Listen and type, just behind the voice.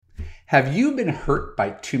Have you been hurt by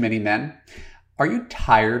too many men? Are you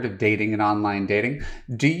tired of dating and online dating?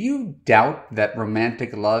 Do you doubt that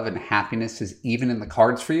romantic love and happiness is even in the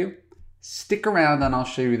cards for you? Stick around and I'll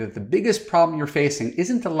show you that the biggest problem you're facing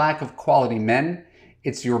isn't the lack of quality men,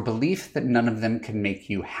 it's your belief that none of them can make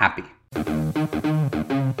you happy.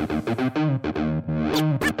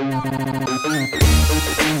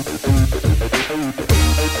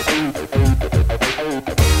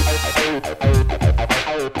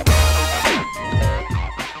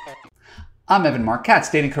 I'm Evan Marc Katz,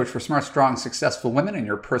 dating coach for smart, strong, successful women and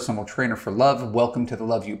your personal trainer for love. Welcome to the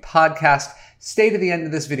Love U podcast. Stay to the end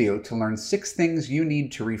of this video to learn 6 things you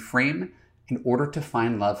need to reframe in order to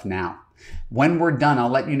find love now. When we're done, I'll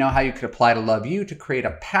let you know how you could apply to Love U to create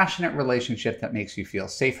a passionate relationship that makes you feel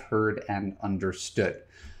safe, heard, and understood.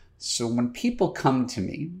 So when people come to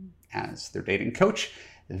me as their dating coach,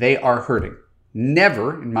 they are hurting.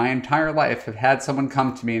 Never in my entire life have had someone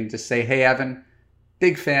come to me and just say, "Hey, Evan,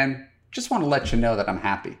 big fan. Just want to let you know that I'm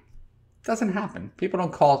happy." It doesn't happen. People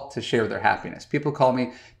don't call to share their happiness. People call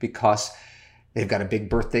me because they've got a big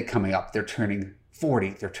birthday coming up. They're turning 40,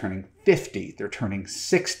 they're turning 50, they're turning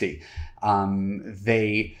 60.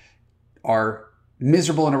 They are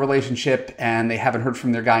miserable in a relationship and they haven't heard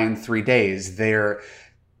from their guy in 3 days. They're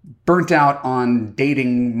burnt out on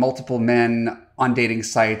dating multiple men on dating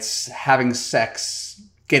sites, having sex,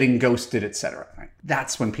 getting ghosted, etc. Right?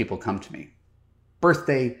 That's when people come to me.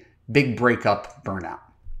 Birthday, big breakup, burnout.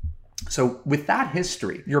 So with that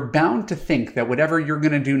history, you're bound to think that whatever you're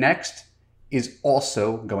going to do next is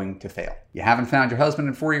also going to fail. You haven't found your husband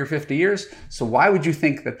in 40 or 50 years, so why would you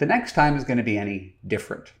think that the next time is going to be any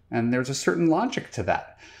different? And there's a certain logic to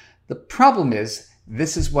that. The problem is,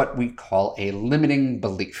 this is what we call a limiting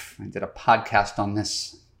belief. I did a podcast on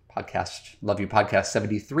this, Love U Podcast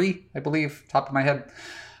 73, I believe, top of my head.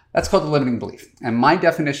 That's called the limiting belief. And my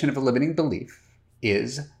definition of a limiting belief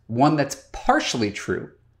is one that's partially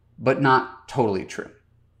true, but not totally true.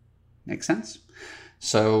 Make sense?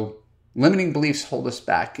 So limiting beliefs hold us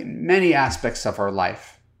back in many aspects of our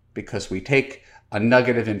life because we take a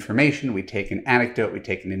nugget of information, we take an anecdote, we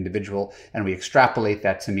take an individual, and we extrapolate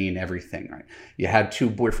that to mean everything, right? You had 2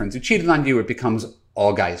 boyfriends who cheated on you, it becomes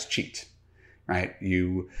all guys cheat, right?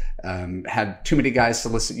 You had too many guys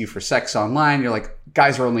solicit you for sex online, you're like,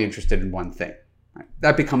 guys are only interested in one thing. Right?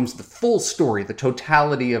 That becomes the full story, the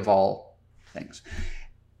totality of all things.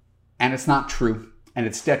 And it's not true, and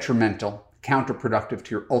it's detrimental, counterproductive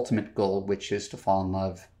to your ultimate goal, which is to fall in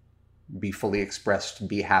love, be fully expressed,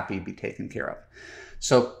 be happy, be taken care of.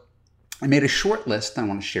 So I made a short list I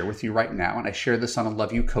want to share with you right now, and I shared this on a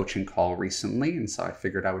Love U coaching call recently, and so I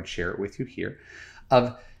figured I would share it with you here,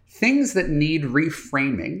 of things that need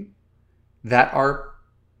reframing that are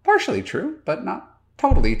partially true, but not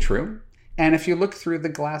totally true. And if you look through the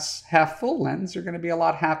glass half full lens, you're going to be a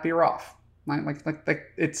lot happier off. Like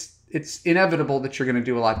it's inevitable that you're going to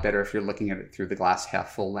do a lot better if you're looking at it through the glass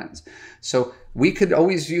half full lens. So we could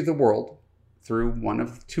always view the world through one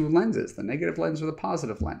of 2 lenses, the negative lens or the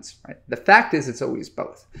positive lens, right? The fact is it's always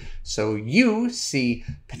both. So you see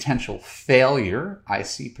potential failure, I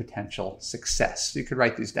see potential success. You could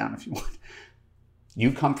write these down if you want.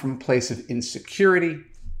 You come from a place of insecurity,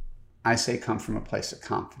 I say come from a place of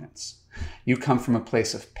confidence. You come from a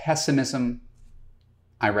place of pessimism,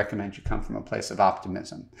 I recommend you come from a place of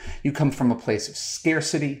optimism. You come from a place of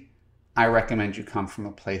scarcity, I recommend you come from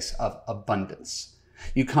a place of abundance.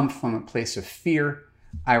 You come from a place of fear,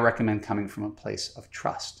 I recommend coming from a place of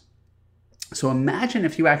trust. So imagine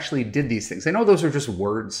if you actually did these things. I know those are just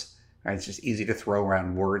words, right? It's just easy to throw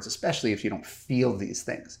around words, especially if you don't feel these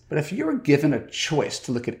things. But if you're given a choice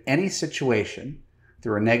to look at any situation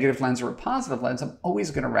through a negative lens or a positive lens, I'm always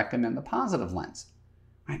going to recommend the positive lens.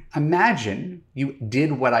 Right? Imagine you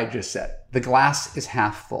did what I just said. The glass is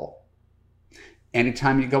half full.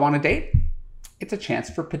 Anytime you go on a date, it's a chance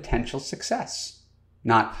for potential success.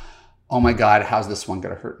 Not, oh my God, how's this one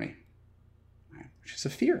going to hurt me? Right? Which is a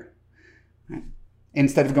fear. Right?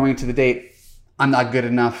 Instead of going to the date, I'm not good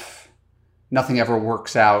enough, nothing ever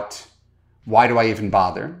works out, why do I even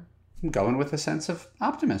bother? I'm going with a sense of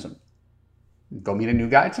optimism. Go meet a new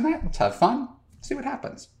guy tonight. Let's have fun. See what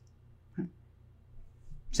happens.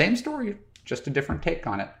 Same story, just a different take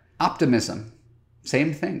on it. Optimism,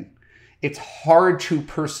 same thing. It's hard to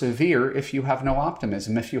persevere if you have no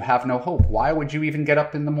optimism, if you have no hope. Why would you even get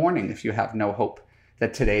up in the morning if you have no hope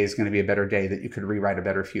that today is going to be a better day, that you could rewrite a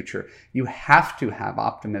better future? You have to have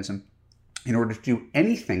optimism in order to do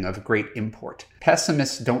anything of great import.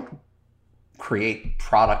 Pessimists don't create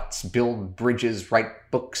products, build bridges, write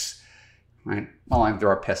books. Right? Well, there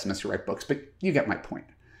are pessimists who write books, but you get my point.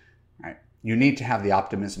 Right? You need to have the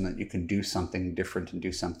optimism that you can do something different and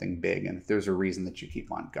do something big, and if there's a reason that you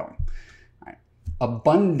keep on going. All right.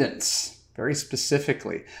 Abundance, very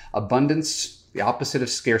specifically. Abundance, the opposite of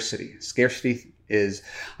scarcity. Scarcity is,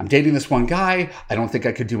 I'm dating this one guy, I don't think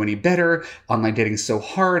I could do any better, online dating is so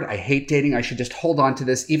hard, I hate dating, I should just hold on to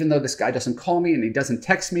this, even though this guy doesn't call me and he doesn't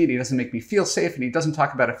text me and he doesn't make me feel safe and he doesn't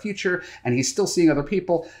talk about a future and he's still seeing other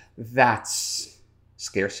people. That's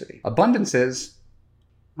scarcity. Abundance is,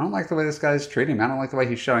 I don't like the way this guy's treating me, I don't like the way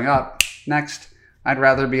he's showing up. Next. I'd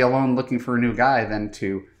rather be alone looking for a new guy than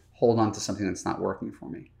to hold on to something that's not working for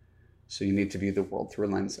me. So you need to view the world through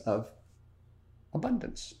a lens of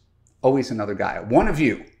abundance. Always another guy. One of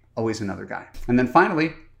you, always another guy. And then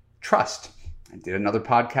finally, trust. I did another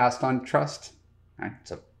podcast on trust. Right?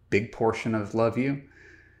 It's a big portion of Love U.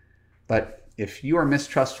 But if you are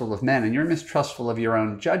mistrustful of men and you're mistrustful of your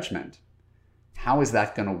own judgment, how is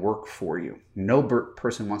that going to work for you? No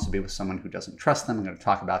person wants to be with someone who doesn't trust them. I'm going to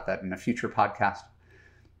talk about that in a future podcast.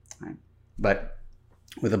 Right? But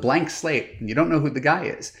with a blank slate, and you don't know who the guy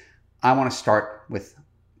is, I want to start with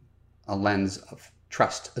a lens of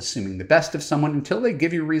trust, assuming the best of someone until they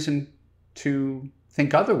give you reason to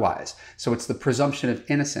think otherwise. So it's the presumption of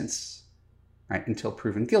innocence, right, until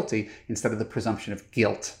proven guilty, instead of the presumption of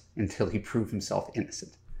guilt until he proved himself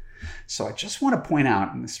innocent. So I just want to point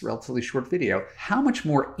out in this relatively short video how much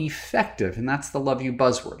more effective, and that's the Love U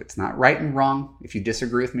buzzword. It's not right and wrong. If you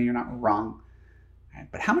disagree with me, you're not wrong. Right?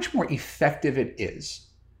 But how much more effective it is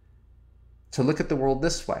to look at the world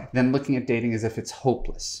this way than looking at dating as if it's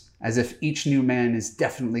hopeless, as if each new man is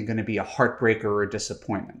definitely going to be a heartbreaker or a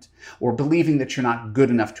disappointment, or believing that you're not good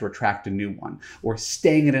enough to attract a new one, or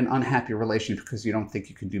staying in an unhappy relationship because you don't think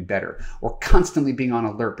you can do better, or constantly being on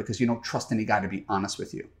alert because you don't trust any guy to be honest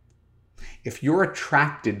with you. If you're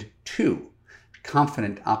attracted to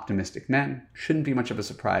confident, optimistic men, shouldn't be much of a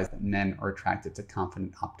surprise that men are attracted to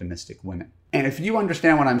confident, optimistic women. And if you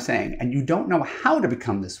understand what I'm saying and you don't know how to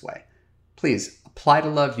become this way, please apply to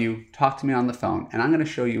Love U, talk to me on the phone, and I'm going to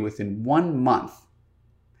show you within 1 month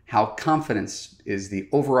how confidence is the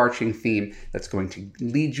overarching theme that's going to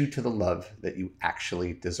lead you to the love that you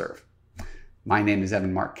actually deserve. My name is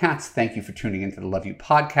Evan Marc Katz. Thank you for tuning into the Love U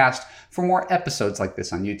podcast. For more episodes like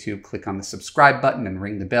this on YouTube, click on the subscribe button and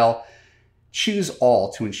ring the bell. Choose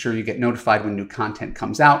all to ensure you get notified when new content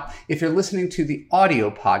comes out. If you're listening to the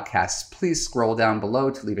audio podcasts, please scroll down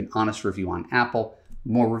below to leave an honest review on Apple.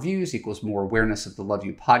 More reviews equals more awareness of the Love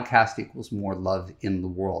U podcast equals more love in the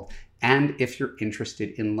world. And if you're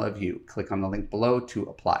interested in Love U, click on the link below to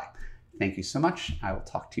apply. Thank you so much. I will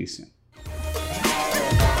talk to you soon.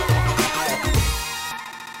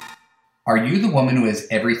 Are you the woman who has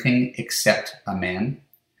everything except a man?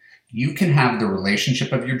 You can have the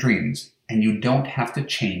relationship of your dreams, and you don't have to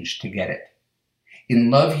change to get it.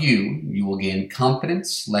 In Love U, you will gain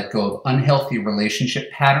confidence, let go of unhealthy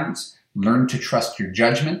relationship patterns, learn to trust your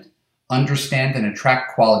judgment, understand and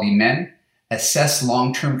attract quality men, assess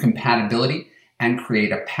long-term compatibility, and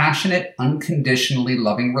create a passionate, unconditionally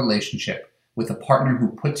loving relationship with a partner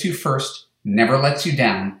who puts you first, never lets you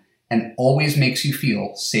down, and always makes you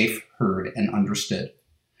feel safe, heard, and understood.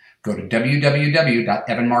 Go to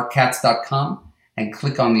www.evanmarckatz.com and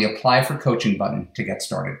click on the Apply for Coaching button to get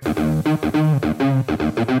started.